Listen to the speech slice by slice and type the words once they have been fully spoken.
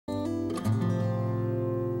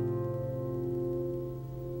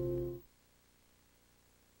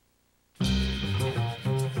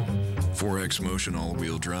X-Motion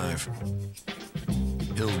all-wheel drive,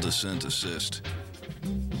 hill descent assist,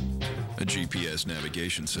 a GPS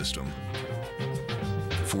navigation system,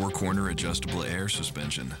 4-corner adjustable air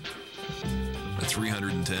suspension, a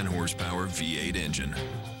 310 horsepower V8 engine.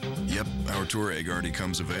 Yep, our Touareg already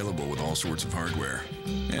comes available with all sorts of hardware,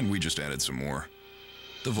 and we just added some more.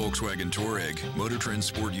 The Volkswagen Touareg, Motor Trend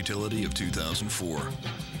Sport Utility of 2004.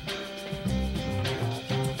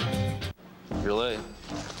 You're late.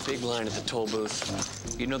 Big line at the toll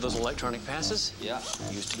booth. You know those electronic passes? Yeah.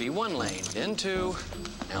 Used to be 1 lane, then 2,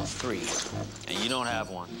 now 3. And you don't have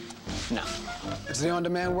one? No. It's the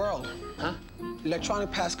on-demand world. Huh?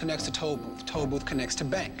 Electronic pass connects to toll booth. Toll booth connects to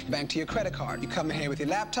bank. Bank to your credit card. You come in here with your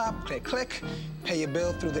laptop, click, click, pay your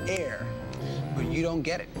bill through the air. But you don't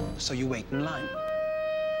get it, so you wait in line.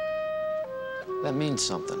 That means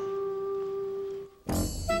something.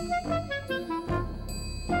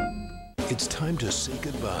 It's time to say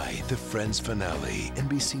goodbye. The Friends finale,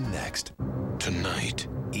 NBC Next. Tonight,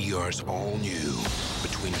 ER's all new.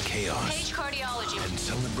 Between chaos and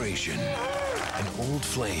celebration, an old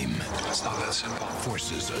flame. It's not that simple.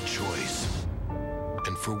 Forces a choice.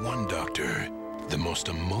 And for one doctor, the most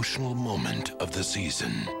emotional moment of the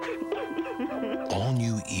season. All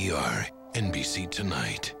new ER, NBC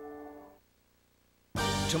Tonight.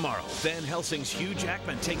 Tomorrow, Van Helsing's Hugh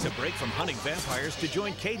Jackman takes a break from hunting vampires to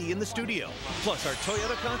join Katie in the studio. Plus our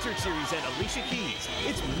Toyota concert series and Alicia Keys.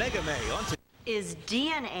 It's Mega May on. Is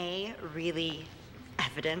DNA really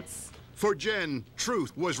evidence? For Jen,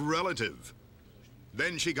 truth was relative.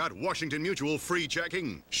 Then she got Washington Mutual free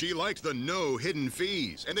checking. She liked the no hidden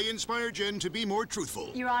fees, and they inspired Jen to be more truthful.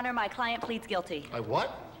 Your Honor, my client pleads guilty. I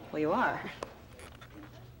what? Well, you are.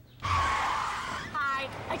 Hi,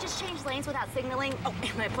 I just changed lanes without signaling. Oh,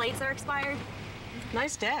 my plates are expired.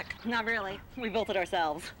 Nice deck. Not really. We built it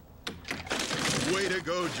ourselves. Way to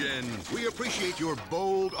go, Jen. We appreciate your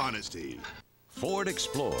bold honesty. Ford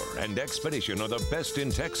Explorer and Expedition are the best in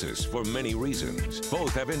Texas for many reasons.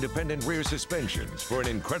 Both have independent rear suspensions for an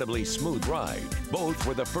incredibly smooth ride. Both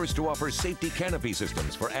were the first to offer safety canopy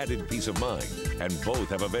systems for added peace of mind. And both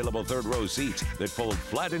have available third-row seats that fold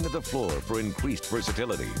flat into the floor for increased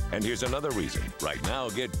versatility. And here's another reason. Right now,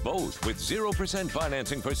 get both with 0%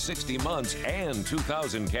 financing for 60 months and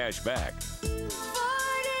 $2,000 cash back. Ford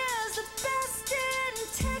is the best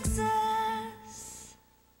in Texas.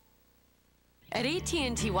 At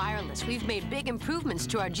AT&T Wireless, we've made big improvements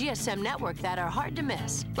to our GSM network that are hard to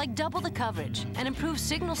miss, like double the coverage and improved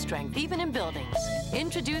signal strength even in buildings.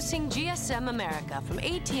 Introducing GSM America from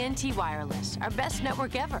AT&T Wireless, our best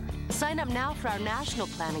network ever. Sign up now for our national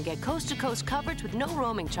plan and get coast-to-coast coverage with no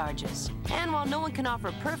roaming charges. And while no one can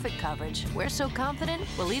offer perfect coverage, we're so confident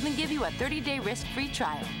we'll even give you a 30-day risk-free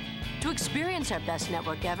trial. To experience our best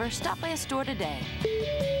network ever, stop by a store today.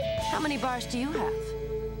 How many bars do you have?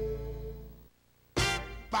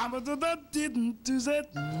 Life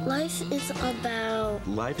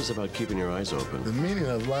is about keeping your eyes open. The meaning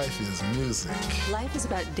of life is music. Life is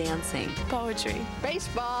about dancing, poetry,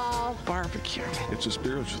 baseball, barbecue. It's a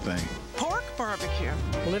spiritual thing. Pork barbecue.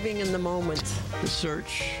 Living in the moment, the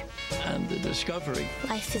search and the discovery.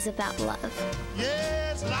 Life is about love.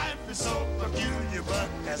 Yes, life is so peculiar, but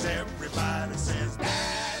as everybody says,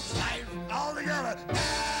 that's life. All together,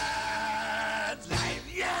 that's life,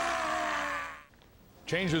 yeah!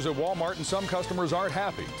 Changes at Walmart and some customers aren't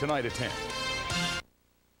happy. Tonight at 10.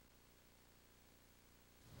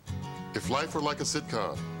 If life were like a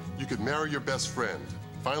sitcom, you could marry your best friend,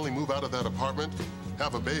 finally move out of that apartment,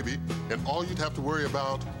 have a baby, and all you'd have to worry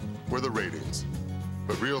about were the ratings.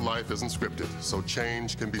 But real life isn't scripted, so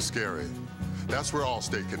change can be scary. That's where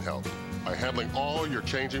Allstate can help, by handling all your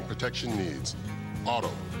changing protection needs.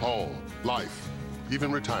 Auto, home, life,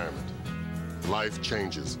 even retirement. Life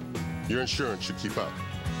changes. Your insurance should keep up.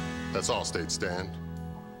 That's Allstate, Stan.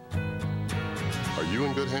 Are you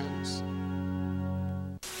in good hands?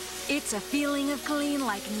 It's a feeling of clean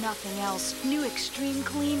like nothing else. New Extreme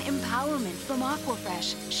Clean Empowerment from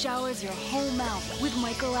Aquafresh showers your whole mouth with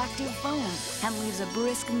microactive foam and leaves a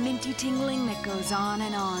brisk, minty tingling that goes on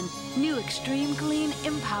and on. New Extreme Clean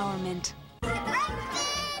Empowerment.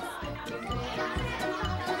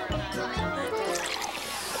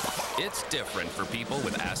 It's different for people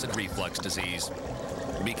with acid reflux disease.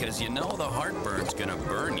 Because you know the heartburn's gonna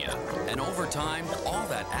burn you. And over time, all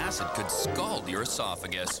that acid could scald your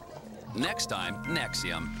esophagus. Next time,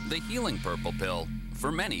 Nexium, the healing purple pill.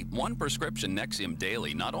 For many, one prescription Nexium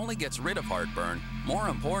daily not only gets rid of heartburn, more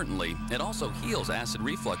importantly, it also heals acid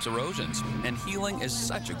reflux erosions. And healing is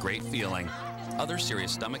such a great feeling. Other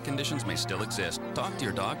serious stomach conditions may still exist. Talk to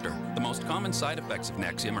your doctor. The most common side effects of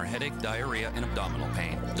Nexium are headache, diarrhea, and abdominal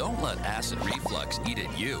pain. Don't let acid reflux eat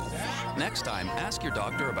at you. Next time, ask your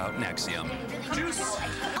doctor about Nexium. Juice.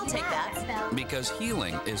 I'll take that. Because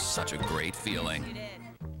healing is such a great feeling.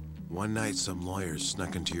 One night, some lawyers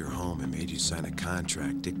snuck into your home and made you sign a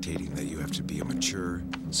contract dictating that you have to be a mature,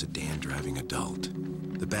 sedan-driving adult.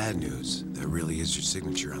 The bad news, there really is your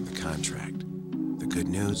signature on the contract. The good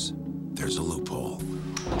news, there's a loophole.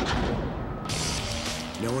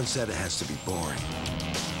 No one said it has to be boring.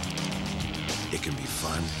 It can be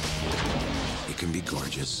fun. It can be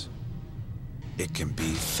gorgeous. It can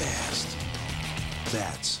be fast.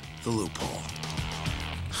 That's the loophole.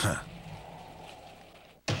 Huh.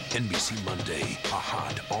 NBC Monday, a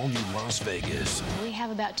hot, all-new Las Vegas. We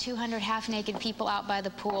have about 200 half-naked people out by the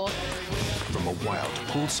pool. From a wild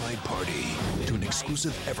poolside party to an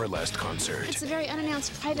exclusive Everlast concert. It's a very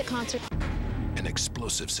unannounced private concert. An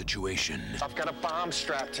explosive situation. I've got a bomb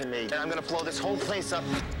strapped to me, and I'm gonna blow this whole place up.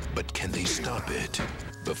 But can they stop it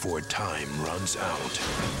before time runs out?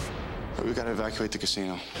 We gotta evacuate the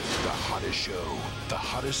casino. The hottest show, the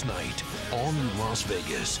hottest night, all new Las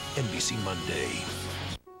Vegas, NBC Monday.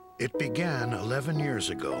 It began 11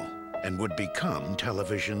 years ago and would become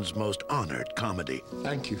television's most honored comedy.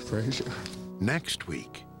 Thank you, Frasier. Next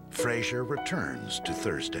week, Frasier returns to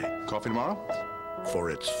Thursday. Coffee tomorrow?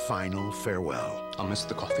 For its final farewell. I'll miss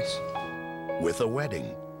the coffees. With a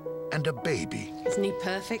wedding and a baby. Isn't he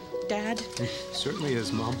perfect, Dad? He certainly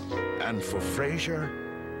is, Mom. And for Frasier,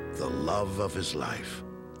 the love of his life.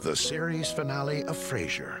 The series finale of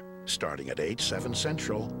Frasier, starting at 8/7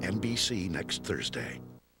 Central, NBC next Thursday.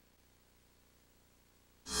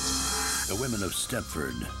 The women of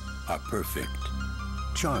Stepford are perfect,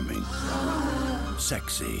 charming,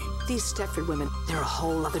 sexy. These Stepford women, they're a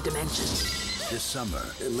whole other dimension. This summer,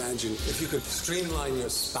 imagine if you could streamline your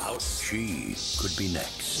spouse. She could be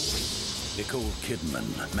next. Nicole Kidman,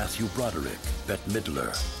 Matthew Broderick, Bette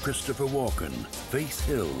Midler, Christopher Walken, Faith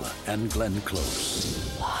Hill, and Glenn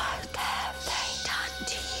Close. What have they done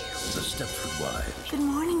to you? The Stepford Wives. Good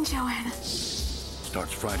morning, Joanna.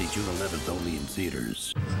 Starts Friday, June 11th, only in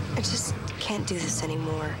theaters. I just can't do this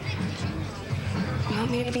anymore. You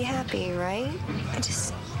want me to be happy, right? I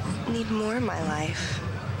just need more in my life.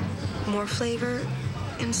 More flavor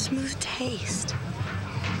and smooth taste.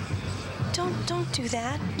 Don't do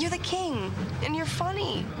that. You're the king, and you're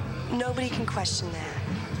funny. Nobody can question that.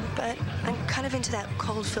 But I'm kind of into that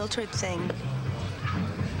cold filtered thing.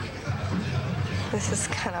 This is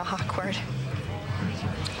kind of awkward.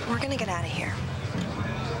 We're gonna get out of here.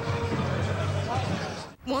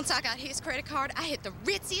 Once I got his credit card, I hit the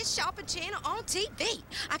ritziest shopping channel on TV.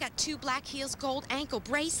 I got 2 Black Hills gold ankle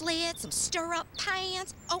bracelets, some stirrup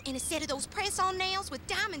pants, oh, and a set of those press-on nails with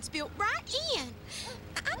diamonds built right in.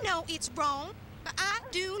 I know it's wrong, but I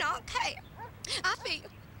do not care. I feel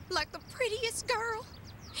like the prettiest girl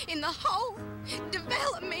in the whole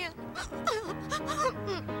development.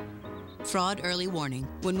 Fraud early warning.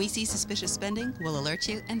 When we see suspicious spending, we'll alert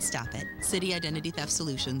you and stop it. Citi Identity Theft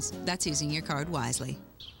Solutions. That's using your card wisely.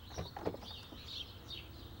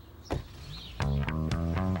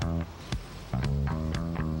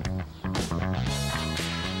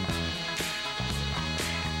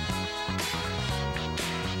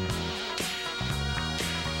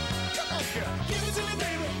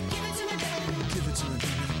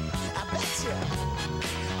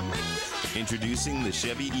 Introducing the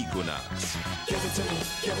Chevy Equinox. Give it to me,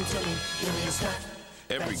 give it to me, give me a stuff.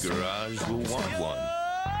 Every garage will want one.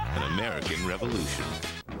 An American revolution.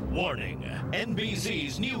 Warning,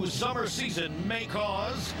 NBC's new summer season may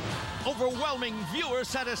cause overwhelming viewer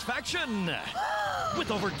satisfaction.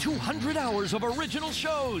 With over 200 hours of original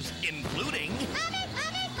shows, including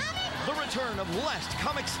the return of Last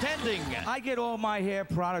Comic Standing. I get all my hair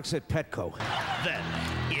products at Petco. Then,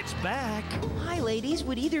 it's back. Hi, ladies.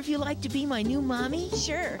 Would either of you like to be my new mommy?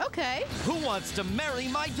 Sure. Okay. Who Wants to Marry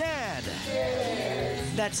My Dad?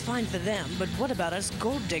 That's fine for them, but what about us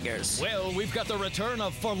gold diggers? Well, we've got the return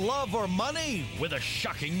of For Love or Money with a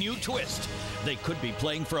shocking new twist. They could be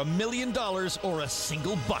playing for $1 million or a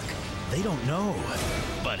single buck. They don't know,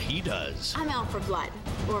 but he does. I'm out for blood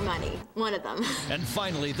or money, one of them. And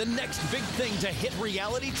finally, the next big thing to hit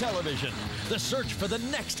reality television, the search for the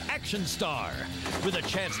next action star with a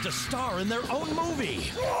chance to star in their own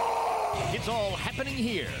movie. It's all happening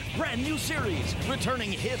here. Brand new series,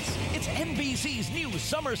 returning hits. It's NBC's new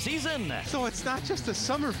summer season. So it's not just a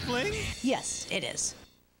summer fling? Yes, it is.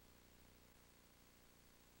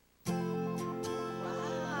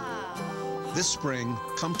 This spring,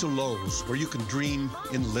 come to Lowe's, where you can dream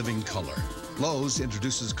in living color. Lowe's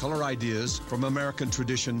introduces color ideas from American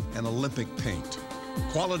tradition and Olympic paint.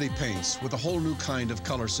 Quality paints with a whole new kind of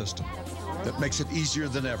color system that makes it easier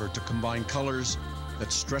than ever to combine colors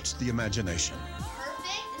that stretch the imagination.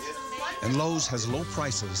 And Lowe's has low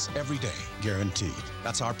prices every day, guaranteed.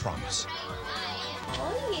 That's our promise.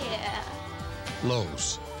 Oh, yeah.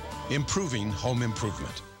 Lowe's, improving home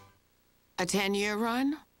improvement. A 10-year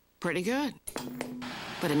run? Pretty good.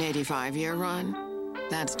 But an 85-year run?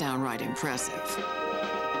 That's downright impressive.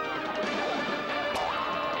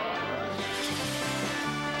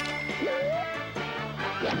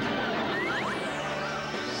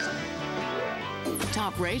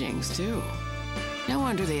 Top ratings, too. No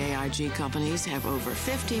wonder the AIG companies have over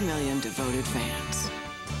 50 million devoted fans.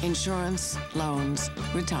 Insurance, loans,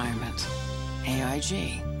 retirement.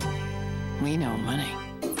 AIG. We know money.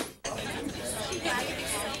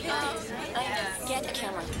 Get the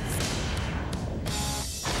camera.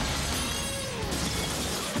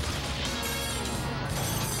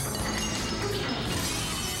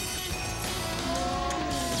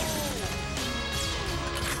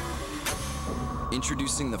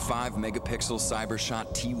 Introducing the 5-megapixel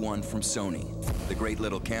CyberShot T1 from Sony. The great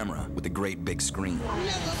little camera with the great big screen.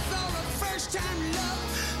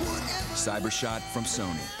 CyberShot from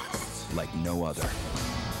Sony. Like no other.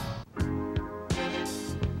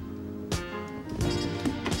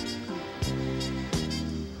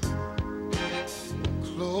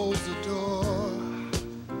 Close the door.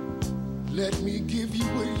 Let me give you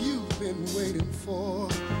what you've been waiting for.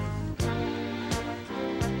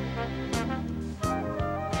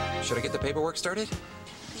 Should I get the paperwork started?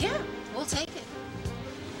 Yeah, we'll take it.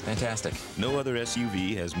 Fantastic. No other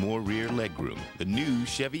SUV has more rear legroom. The new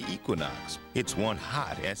Chevy Equinox. It's one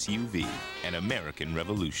hot SUV, an American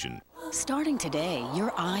revolution. Starting today,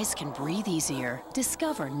 your eyes can breathe easier.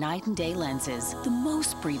 Discover Night and Day lenses, the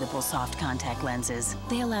most breathable soft contact lenses.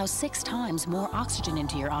 They allow 6 times more oxygen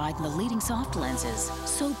into your eye than the leading soft lenses.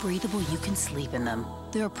 So breathable you can sleep in them.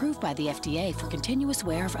 They're approved by the FDA for continuous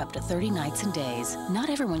wear for up to 30 nights and days. Not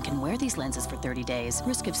everyone can wear these lenses for 30 days.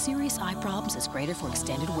 Risk of serious eye problems is greater for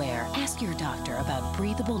extended wear. Ask your doctor about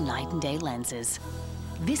breathable Night and Day lenses.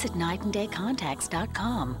 Visit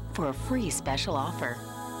nightanddaycontacts.com for a free special offer.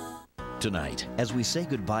 Tonight, as we say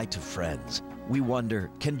goodbye to friends, we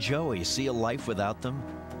wonder, can Joey see a life without them?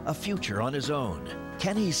 A future on his own?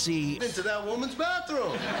 Can he see Into that woman's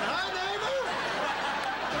bathroom. Hi,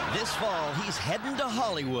 This fall, he's heading to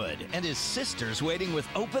Hollywood, and his sister's waiting with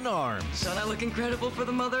open arms. Don't I look incredible for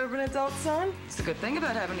the mother of an adult son? It's a good thing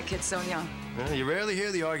about having a kid so young. Well, you rarely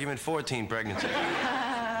hear the argument 14 pregnancy.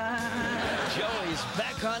 Joey's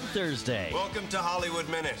back on Thursday. Welcome to Hollywood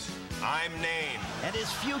Minute. I'm Name. And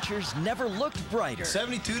his future's never looked brighter.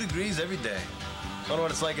 72 degrees every day. Wonder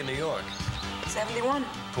what it's like in New York. 71.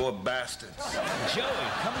 Poor bastards. Joey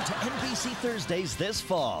coming to NBC Thursdays this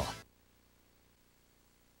fall.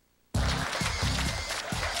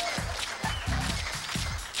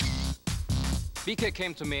 BK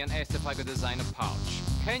came to me and asked if I could design a pouch.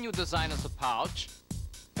 Can you design us a pouch?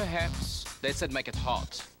 Perhaps. They said make it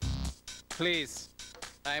hot. Please.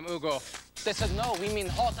 I'm Ugof. They said no, we mean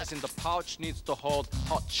hot, as in the pouch needs to hold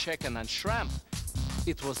hot chicken and shrimp.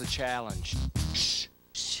 It was a challenge. Shh,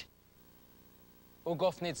 shh.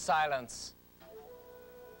 Ugof needs silence.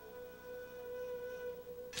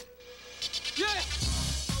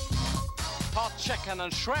 Yes! Hot chicken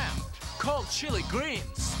and shrimp. Cold chili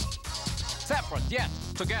greens. Separate, yet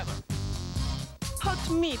together. Hot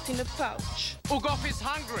meat in a pouch. Ugof is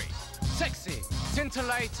hungry, sexy,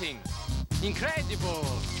 scintillating, incredible.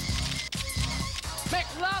 Make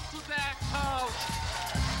love to that pouch.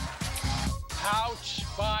 Pouch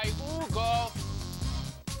by Ugof.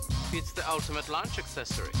 It's the ultimate lunch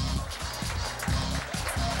accessory.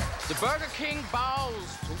 The Burger King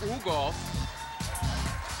bows to Ugof.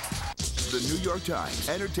 The New York Times,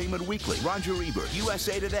 Entertainment Weekly, Roger Ebert,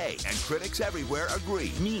 USA Today, and critics everywhere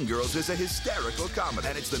agree Mean Girls is a hysterical comedy,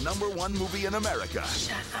 and it's the #1 movie in America.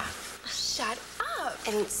 Shut up. Shut up.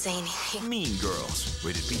 I didn't say anything. Mean Girls,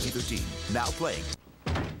 rated PG-13, now playing.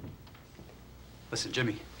 Listen,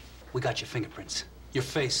 Jimmy, we got your fingerprints, your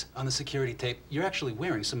face on the security tape. You're actually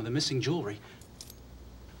wearing some of the missing jewelry.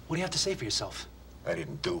 What do you have to say for yourself? I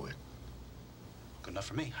didn't do it. Good enough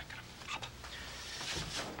for me.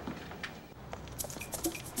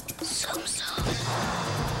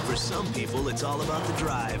 For some people, it's all about the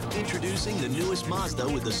drive. Introducing the newest Mazda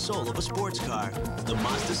with the soul of a sports car, the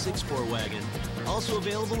Mazda 6 4-Wagon. Also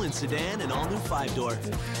available in sedan and all-new 5-door.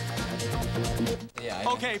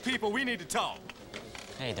 Okay, people, we need to talk.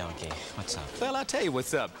 Hey, Donkey. What's up? Well, I'll tell you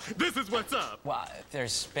what's up. This is what's up. Well,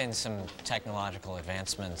 there's been some technological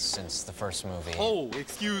advancements since the first movie. Oh,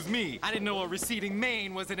 excuse me. I didn't know a receding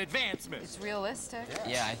mane was an advancement. It's realistic.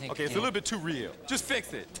 Yeah, I think... Okay, it's a little bit too real. Just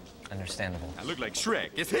fix it. Understandable. I look like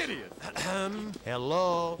Shrek. It's hideous.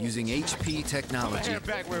 Hello. Using HP technology,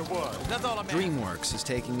 Back where it was. That's all I'm DreamWorks is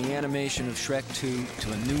taking the animation of Shrek 2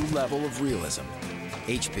 to a new level of realism.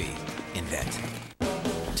 HP, invent.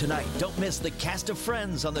 Tonight, don't miss the cast of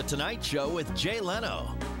Friends on The Tonight Show with Jay Leno.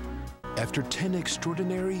 After 10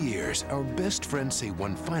 extraordinary years, our best friends say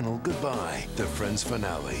one final goodbye. The Friends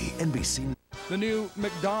finale, NBC. The new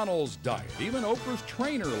McDonald's diet. Even Oprah's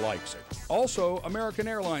trainer likes it. Also, American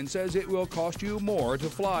Airlines says it will cost you more to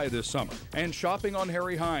fly this summer. And shopping on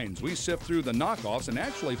Harry Hines, we sift through the knockoffs and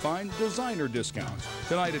actually find designer discounts.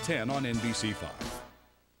 Tonight at 10 on NBC-5.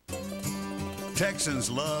 Texans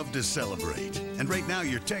love to celebrate. And right now,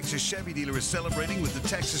 your Texas Chevy dealer is celebrating with the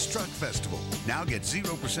Texas Truck Festival. Now get 0%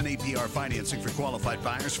 APR financing for qualified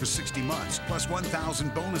buyers for 60 months, plus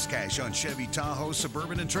 $1,000 bonus cash on Chevy Tahoe,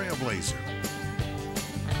 Suburban, and Trailblazer.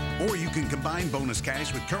 Or you can combine bonus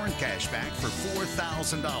cash with current cash back for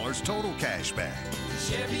 $4,000 total cash back.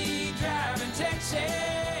 Chevy driving Texas.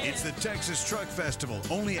 It's the Texas Truck Festival,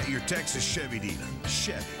 only at your Texas Chevy dealer.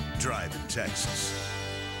 Chevy driving Texas.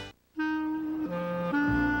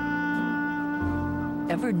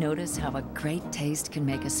 Ever notice how a great taste can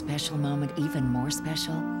make a special moment even more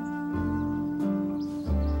special?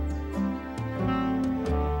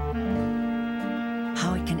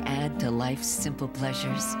 How it can add to life's simple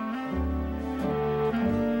pleasures?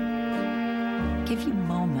 Give you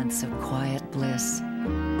moments of quiet bliss.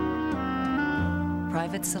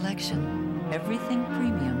 Private selection, everything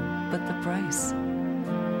premium but the price.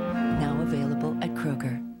 Now available at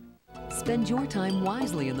Kroger. Spend your time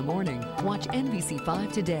wisely in the morning. Watch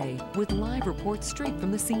NBC-5 today with live reports straight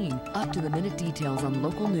from the scene, up-to-the-minute details on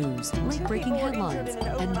local news, late-breaking headlines,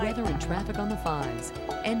 and weather and traffic on the 5s.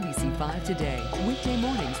 NBC-5 today, weekday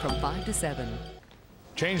mornings from 5 to 7.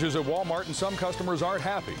 Changes at Walmart and some customers aren't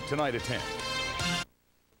happy. Tonight at 10.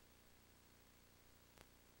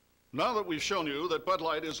 Now that we've shown you that Bud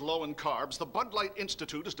Light is low in carbs, the Bud Light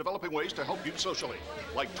Institute is developing ways to help you socially,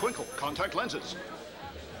 like Twinkle contact lenses.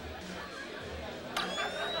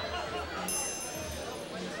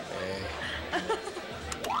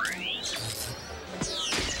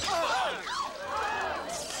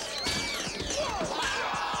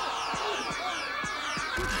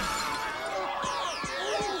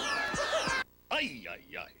 Ay, ay,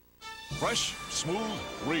 ay. Fresh, smooth,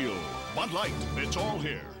 real. Bud Light, it's all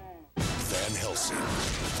here. Van Helsing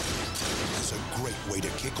is a great way to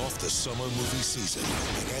kick off the summer movie season.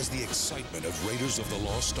 It has the excitement of Raiders of the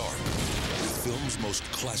Lost Ark, the film's most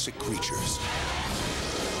classic creatures.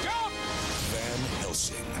 Van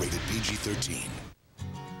Helsing, rated PG-13.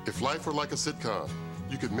 If life were like a sitcom,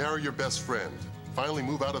 you could marry your best friend, finally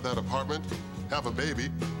move out of that apartment, have a baby,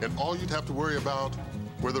 and all you'd have to worry about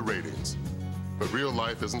were the ratings. But real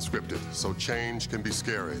life isn't scripted, so change can be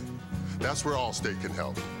scary. That's where Allstate can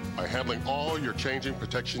help, by handling all your changing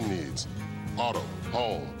protection needs. Auto,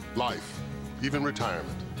 home, life, even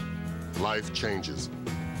retirement. Life changes.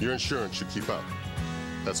 Your insurance should keep up.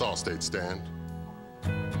 That's Allstate, Stan.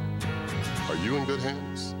 Are you in good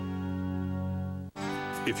hands?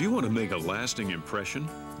 If you want to make a lasting impression,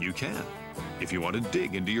 you can. If you want to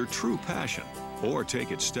dig into your true passion or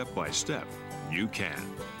take it step by step, you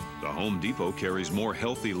can. The Home Depot carries more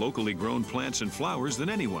healthy, locally grown plants and flowers than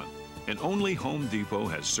anyone. And only Home Depot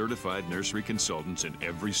has certified nursery consultants in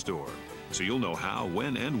every store, so you'll know how,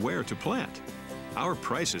 when, and where to plant. Our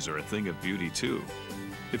prices are a thing of beauty, too.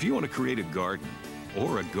 If you want to create a garden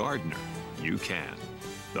or a gardener, you can.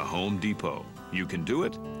 The Home Depot. You can do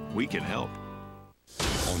it, we can help.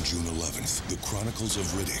 On June 11th, The Chronicles of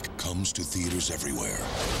Riddick comes to theaters everywhere.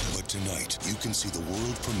 But tonight, you can see the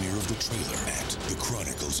world premiere of the trailer at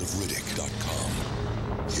thechroniclesofriddick.com.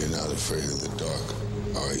 You're not afraid of the dark,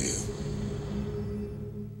 are you?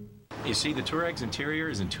 You see, the Touareg's interior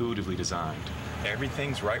is intuitively designed.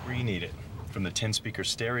 Everything's right where you need it. From the 10-speaker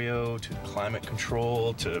stereo, to climate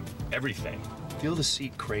control, to everything. Feel the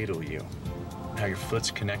seat cradle you. How your foot's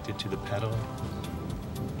connected to the pedal.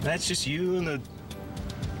 That's just you and the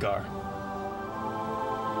car.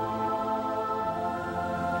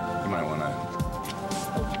 You might want to...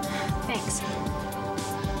 Thanks.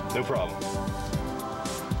 No problem.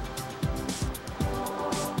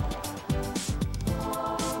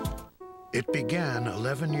 It began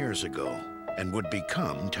 11 years ago and would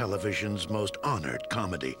become television's most honored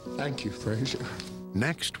comedy. Thank you, Frasier.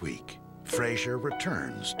 Next week, Frasier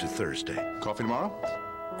returns to Thursday. Coffee tomorrow?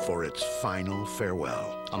 for its final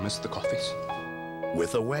farewell. I'll miss the coffees.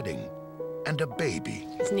 With a wedding and a baby.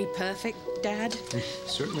 Isn't he perfect, Dad?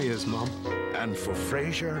 Certainly is, Mom. And for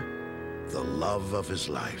Frasier, the love of his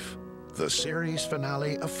life. The series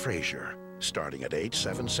finale of Frasier, starting at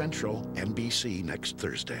 8/7 Central, NBC next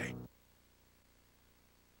Thursday.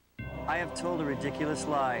 I have told a ridiculous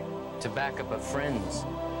lie. To back up a friend's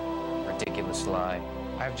ridiculous lie.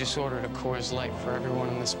 I've just ordered a Coors Light for everyone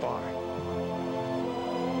in this bar.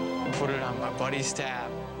 Put it on my buddy's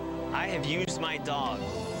tab. I have used my dog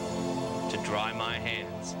to dry my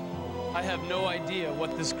hands. I have no idea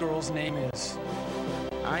what this girl's name is.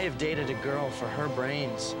 I have dated a girl for her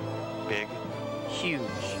brains. Big. Huge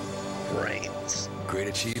brains. Great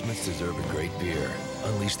achievements deserve a great beer.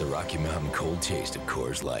 Unleash the Rocky Mountain cold taste of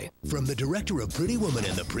Coors Light. From the director of Pretty Woman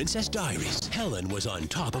and the Princess Diaries, Helen was on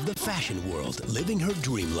top of the fashion world, living her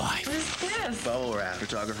dream life. Who's this? Bubble wrap.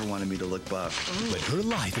 Photographer wanted me to look buff. But her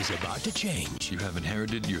life is about to change. You have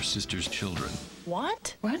inherited your sister's children.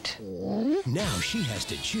 What? What? Now she has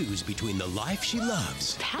to choose between the life she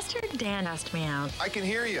loves. Pastor Dan asked me out. I can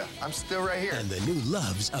hear you. I'm still right here. And the new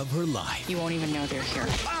loves of her life. You won't even know they're here.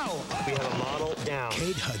 Ow! We have a model down.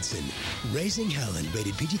 Kate Hudson, Raising Helen,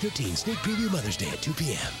 rated PG-13, sneak preview Mother's Day at 2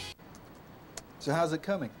 p.m. So how's it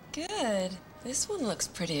coming? Good. This one looks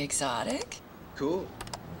pretty exotic. Cool.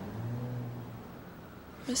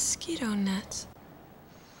 Mosquito nets.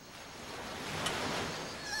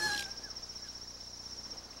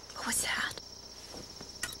 What was that?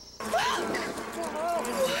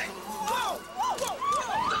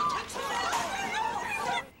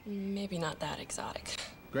 Maybe not that exotic.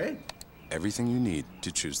 Great. Everything you need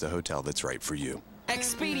to choose the hotel that's right for you.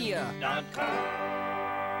 Expedia.com.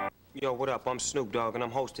 Yo, what up? I'm Snoop Dogg, and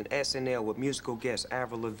I'm hosting SNL with musical guest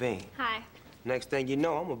Avril Lavigne. Hi. Next thing you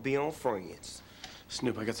know, I'm gonna be on Friends.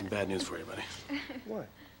 Snoop, I got some bad news for you, buddy. What?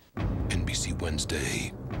 NBC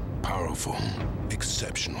Wednesday. Powerful,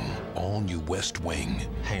 exceptional, all-new West Wing.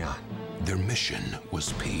 Hang on. Their mission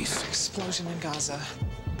was peace. Explosion in Gaza.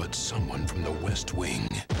 But someone from the West Wing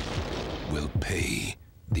will pay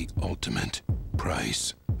the ultimate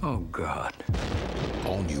price. Oh, God.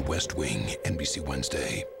 All-new West Wing, NBC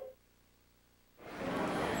Wednesday.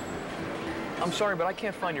 I'm sorry, but I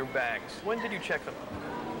can't find your bags. When did you check them?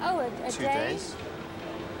 Oh, a 2 day? days.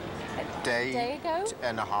 A day ago?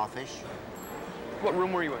 and a half-ish. What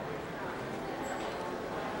room were you in?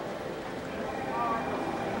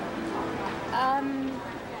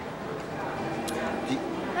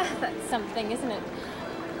 That's something, isn't it?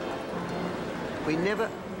 We never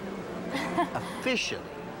officially,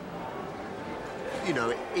 you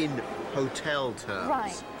know, in hotel terms.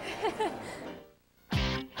 Right.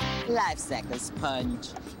 Life's like a sponge.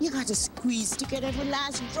 You gotta squeeze to get every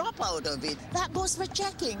last drop out of it. That goes for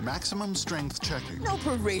checking. Maximum strength checking. No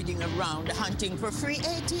parading around hunting for free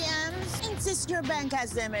ATMs. Insist your bank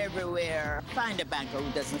has them everywhere. Find a banker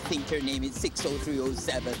who doesn't think your name is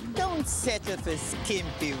 60307. Don't settle for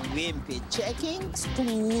skimpy, wimpy checking.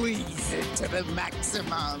 Squeeze it to the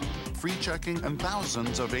maximum. Free checking and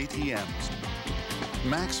thousands of ATMs.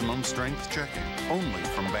 Maximum strength checking. Only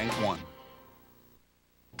from Bank One.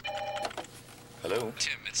 Hello?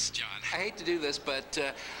 Tim, it's John. I hate to do this, but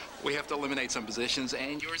we have to eliminate some positions,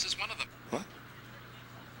 and yours is one of them. What?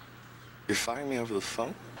 You're firing me over the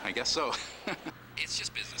phone? I guess so. It's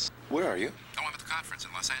just business. Where are you? Oh, I'm at the conference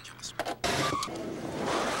in Los Angeles.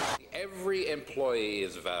 Every employee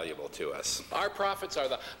is valuable to us. Our profits are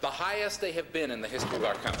the highest they have been in the history of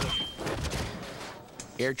our company.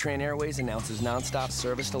 AirTran Airways announces nonstop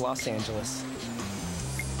service to Los Angeles.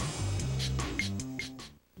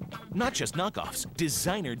 Not just knockoffs,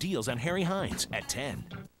 designer deals on Harry Hines at 10.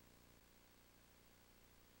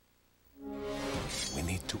 We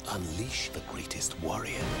need to unleash the greatest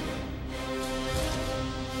warrior.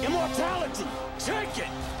 Immortality! Take it!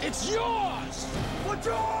 It's yours! What's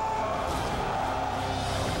yours?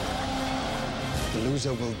 The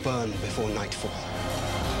loser will burn before nightfall.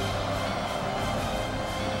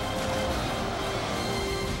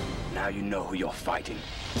 Now you know who you're fighting.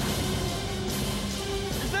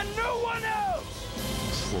 Then no one else!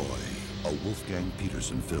 Troy, a Wolfgang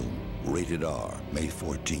Peterson film. Rated R, May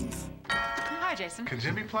 14th. Hi, Jason. Can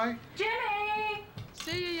Jimmy play? Jimmy!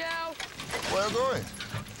 See you, yo. Where are you going?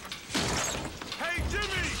 Hey,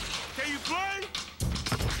 Jimmy! Can you play?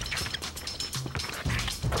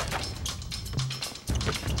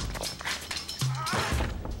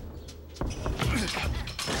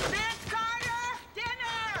 Vince Carter!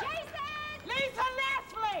 Dinner! Jason! Lisa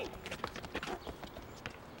Leslie!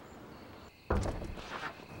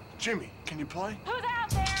 Jimmy, can you play? Who's out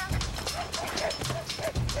there?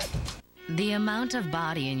 The amount of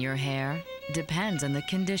body in your hair depends on the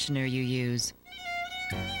conditioner you use.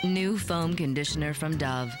 New foam conditioner from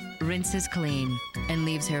Dove rinses clean and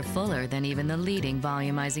leaves hair fuller than even the leading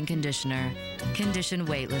volumizing conditioner. Condition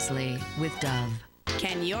weightlessly with Dove.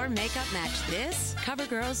 Can your makeup match this?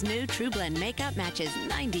 CoverGirl's new True Blend makeup matches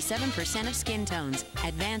 97% of skin tones.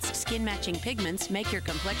 Advanced skin matching pigments make your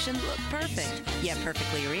complexion look perfect, yet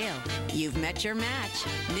perfectly real. You've met your match.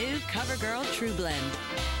 New CoverGirl True Blend.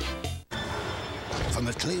 From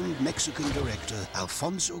acclaimed Mexican director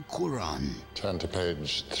Alfonso Cuarón. Turn to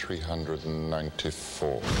page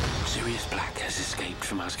 394. Sirius Black has escaped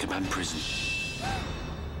from Azkaban prison.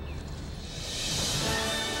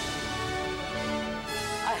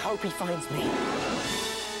 I hope he finds me.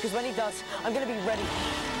 Because when he does, I'm going to be ready.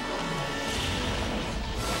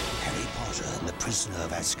 Harry Potter and the Prisoner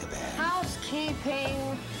of Azkaban.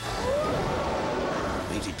 Housekeeping.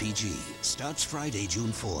 Rated PG. Starts Friday,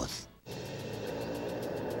 June 4th.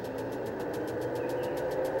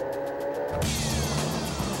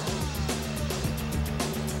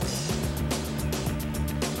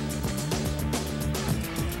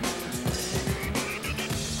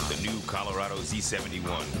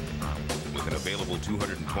 Z71 with an available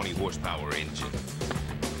 220 horsepower engine.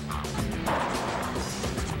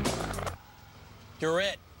 You're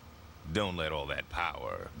it. Don't let all that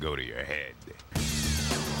power go to your head.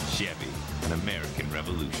 Chevy, an American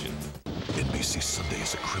revolution. NBC Sunday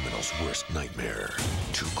is a criminal's worst nightmare.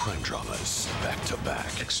 2 crime dramas, back to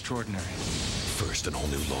back. Extraordinary. First, an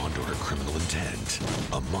all-new Law & Order Criminal Intent.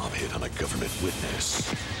 A mob hit on a government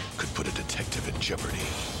witness could put a detective in jeopardy.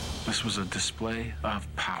 This was a display of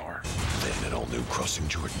power. Then an all-new Crossing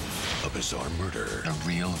Jordan, a bizarre murder. A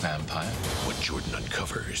real vampire? What Jordan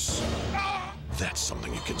uncovers. That's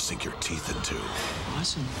something you can sink your teeth into.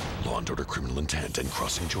 Awesome. Law & Order Criminal Intent and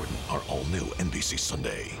Crossing Jordan are all new NBC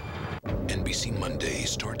Sunday. NBC Monday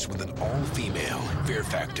starts with an all-female Fear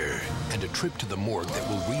Factor and a trip to the morgue that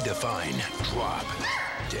will redefine drop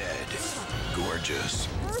dead gorgeous.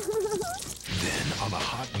 Then, on a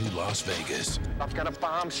hot new Las Vegas, I've got a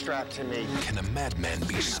bomb strapped to me. Can a madman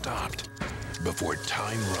be stopped before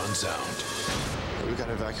time runs out? We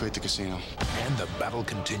gotta evacuate the casino. And the battle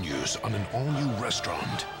continues on an all-new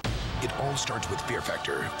restaurant. It all starts with Fear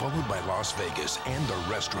Factor, followed by Las Vegas and the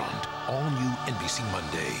restaurant. All new NBC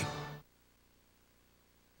Monday.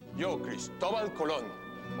 Yo, Cristóbal Colón,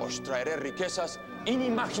 os traeré riquezas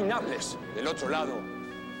inimaginables del otro lado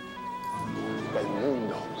del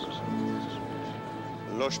mundo.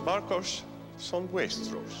 Los barcos son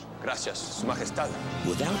vuestros. Gracias, Su Majestad.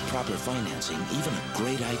 Without proper financing, even a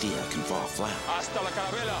great idea can fall flat. Hasta la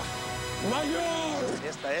carabela mayor.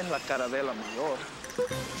 Esta es la carabela mayor.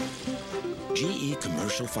 GE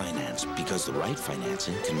Commercial Finance, because the right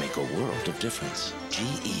financing can make a world of difference.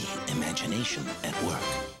 GE Imagination at work.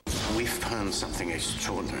 We've found something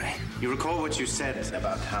extraordinary. You recall what you said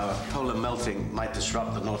about how polar melting might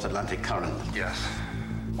disrupt the North Atlantic current? Yes.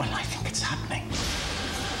 Well, I think it's happening.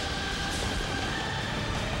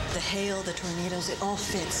 The hail, the tornadoes, it all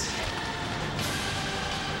fits.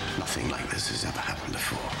 Nothing like this has ever happened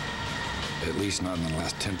before. At least not in the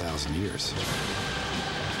last 10,000 years.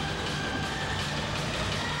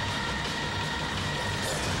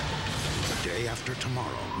 The day after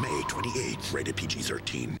tomorrow, May 28th, rated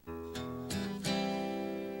PG-13.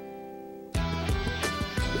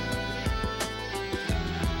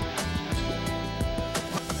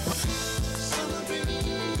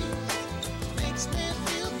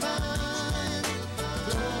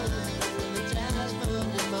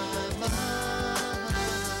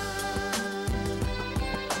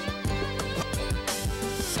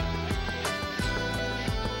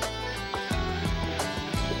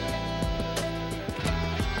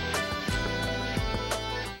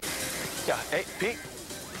 Yeah, hey, Pete.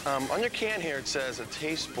 On your can here, it says a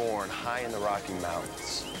taste born high in the Rocky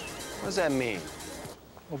Mountains. What does that mean?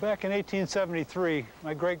 Well, back in 1873,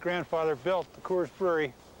 my great-grandfather built the Coors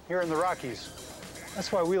Brewery here in the Rockies.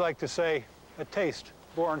 That's why we like to say, a taste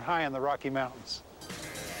born high in the Rocky Mountains.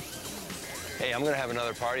 Hey, I'm gonna have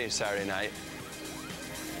another party Saturday night.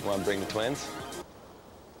 You wanna bring the twins?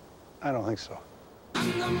 I don't think so.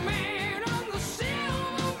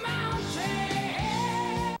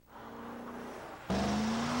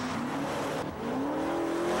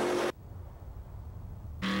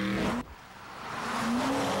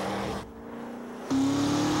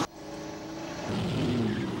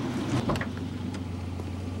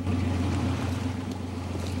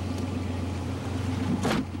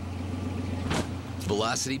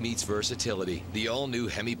 Velocity meets versatility. The all-new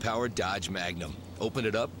Hemi-powered Dodge Magnum. Open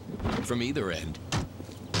it up from either end.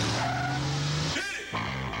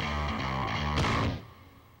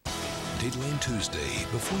 Dateline Tuesday.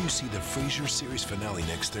 Before you see the Frasier series finale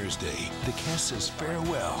next Thursday, the cast says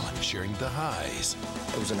farewell, sharing the highs.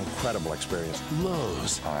 It was an incredible experience.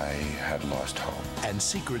 Lows. I had lost hope. And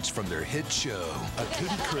secrets from their hit show. A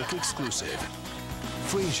Katie Couric exclusive.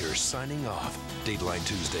 Frasier signing off. Dateline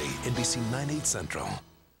Tuesday, NBC 9/8 Central.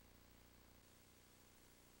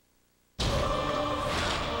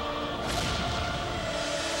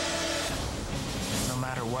 No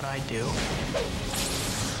matter what I do,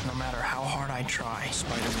 no matter how hard I try,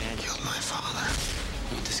 Spider-Man killed my father.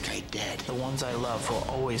 I want this guy dead. the ones I love will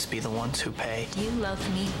always be the ones who pay. Do you love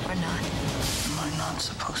me or not? Am I not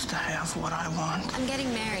supposed to have what I want? I'm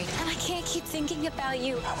getting married, and I can't keep thinking about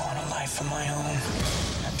you. I want a life of my own.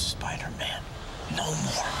 I'm Spider-Man. No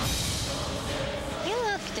more. You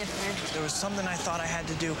look different. There was something I thought I had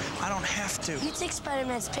to do. I don't have to. You take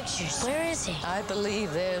Spider-Man's pictures. Where is he? I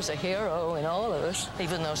believe there's a hero in all of us,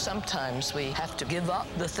 even though sometimes we have to give up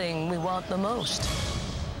the thing we want the most.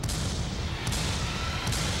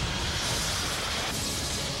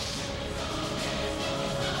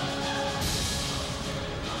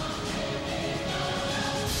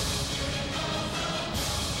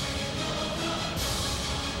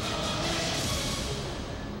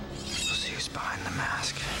 Let's see who's behind the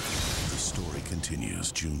mask. The story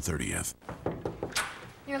continues June 30th.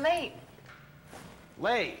 You're late.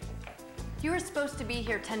 Late. You were supposed to be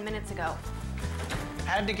here 10 minutes ago.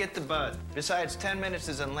 Had to get the bud. Besides, 10 minutes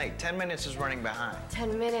isn't late. 10 minutes is running behind.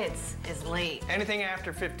 10 minutes is late. Anything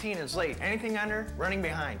after 15 is late. Anything under, running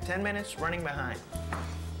behind. 10 minutes, running behind.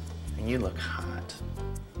 And you look hot.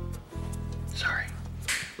 Sorry.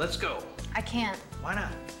 Let's go. I can't. Why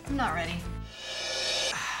not? I'm not ready.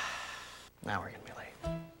 Now we're gonna be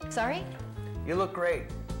late. Sorry? You look great.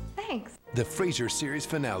 Thanks. The Frasier series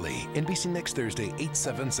finale, NBC next Thursday,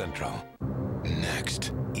 8/7 Central.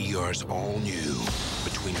 Next, ER's all new.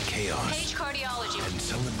 Between chaos Page cardiology. and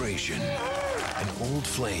celebration, an old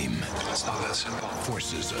flame It's not that simple.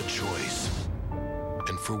 forces a choice.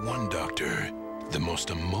 And for one doctor, the most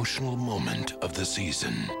emotional moment of the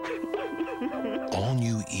season. All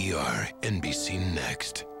new ER, NBC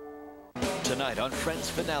Next. Tonight on Friends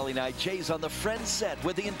finale night, Jay's on the Friends set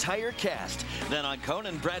with the entire cast. Then on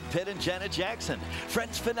Conan, Brad Pitt and Janet Jackson.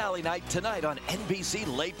 Friends finale night tonight on NBC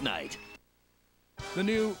Late Night. The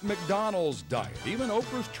new McDonald's diet. Even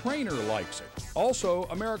Oprah's trainer likes it. Also,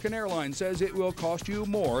 American Airlines says it will cost you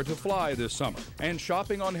more to fly this summer. And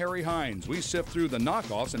shopping on Harry Hines, we sift through the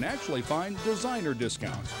knockoffs and actually find designer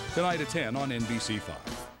discounts. Tonight at 10 on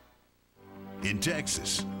NBC-5. In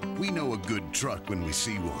Texas, we know a good truck when we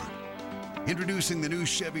see one. Introducing the new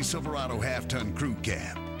Chevy Silverado half-ton crew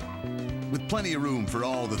cab. With plenty of room for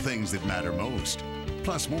all the things that matter most.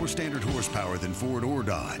 Plus more standard horsepower than Ford or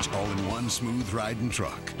Dodge, all in one smooth riding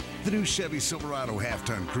truck. The new Chevy Silverado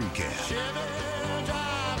half-ton crew cab.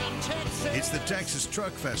 It's the Texas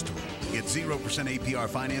Truck Festival. Get 0% APR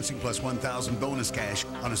financing plus $1,000 bonus cash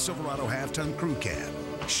on a Silverado half-ton crew cab.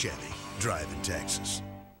 Chevy, driving Texas.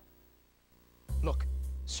 Look,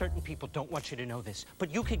 certain people don't want you to know this, but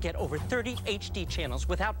you could get over 30 HD channels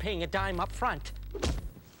without paying a dime up front.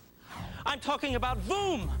 I'm talking about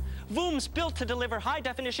Voom! Voom's built to deliver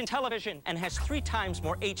high-definition television and has 3 times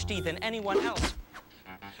more HD than anyone else.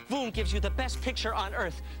 Voom gives you the best picture on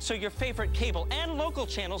Earth, so your favorite cable and local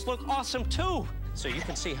channels look awesome, too. So you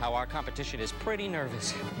can see how our competition is pretty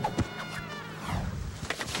nervous.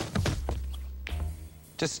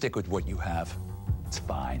 Just stick with what you have. It's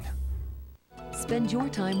fine. Spend your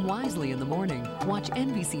time wisely in the morning. Watch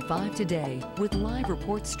NBC-5 today with live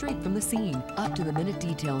reports straight from the scene, up-to-the-minute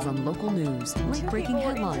details on local news, late-breaking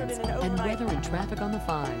headlines, and weather and traffic on the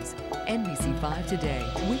 5s. NBC-5 today,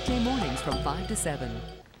 weekday mornings from 5 to 7.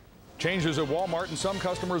 Changes at Walmart and some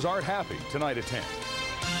customers aren't happy. Tonight at 10.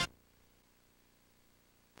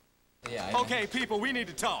 Okay, people, we need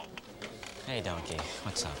to talk. Hey, Donkey,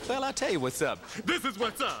 what's up? Well, I'll tell you what's up. This is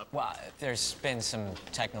what's up. Well, there's been some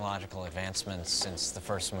technological advancements since the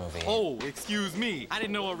first movie. Oh, excuse me. I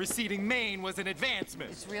didn't know a receding mane was an advancement.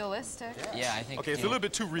 It's realistic. Yeah, I think... Okay, it's a little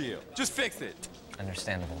bit too real. Just fix it.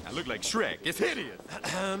 Understandable. I look like Shrek. It's hideous.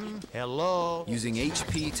 Hello. Using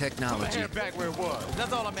HP technology, Put my hair back where it was.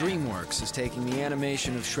 That's all I'm DreamWorks is taking the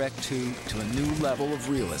animation of Shrek 2 to a new level of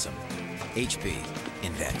realism. HP,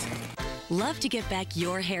 invent. Love to get back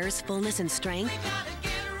your hair's fullness and strength?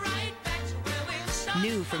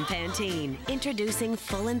 New from Pantene, introducing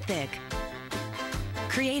Full and Thick.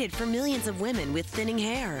 Created for millions of women with thinning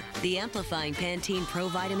hair, the amplifying Pantene Pro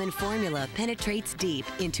Vitamin formula penetrates deep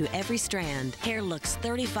into every strand. Hair looks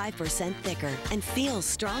 35% thicker and feels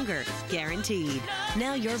stronger, guaranteed.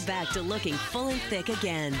 Now you're back to looking full and thick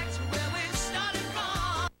again.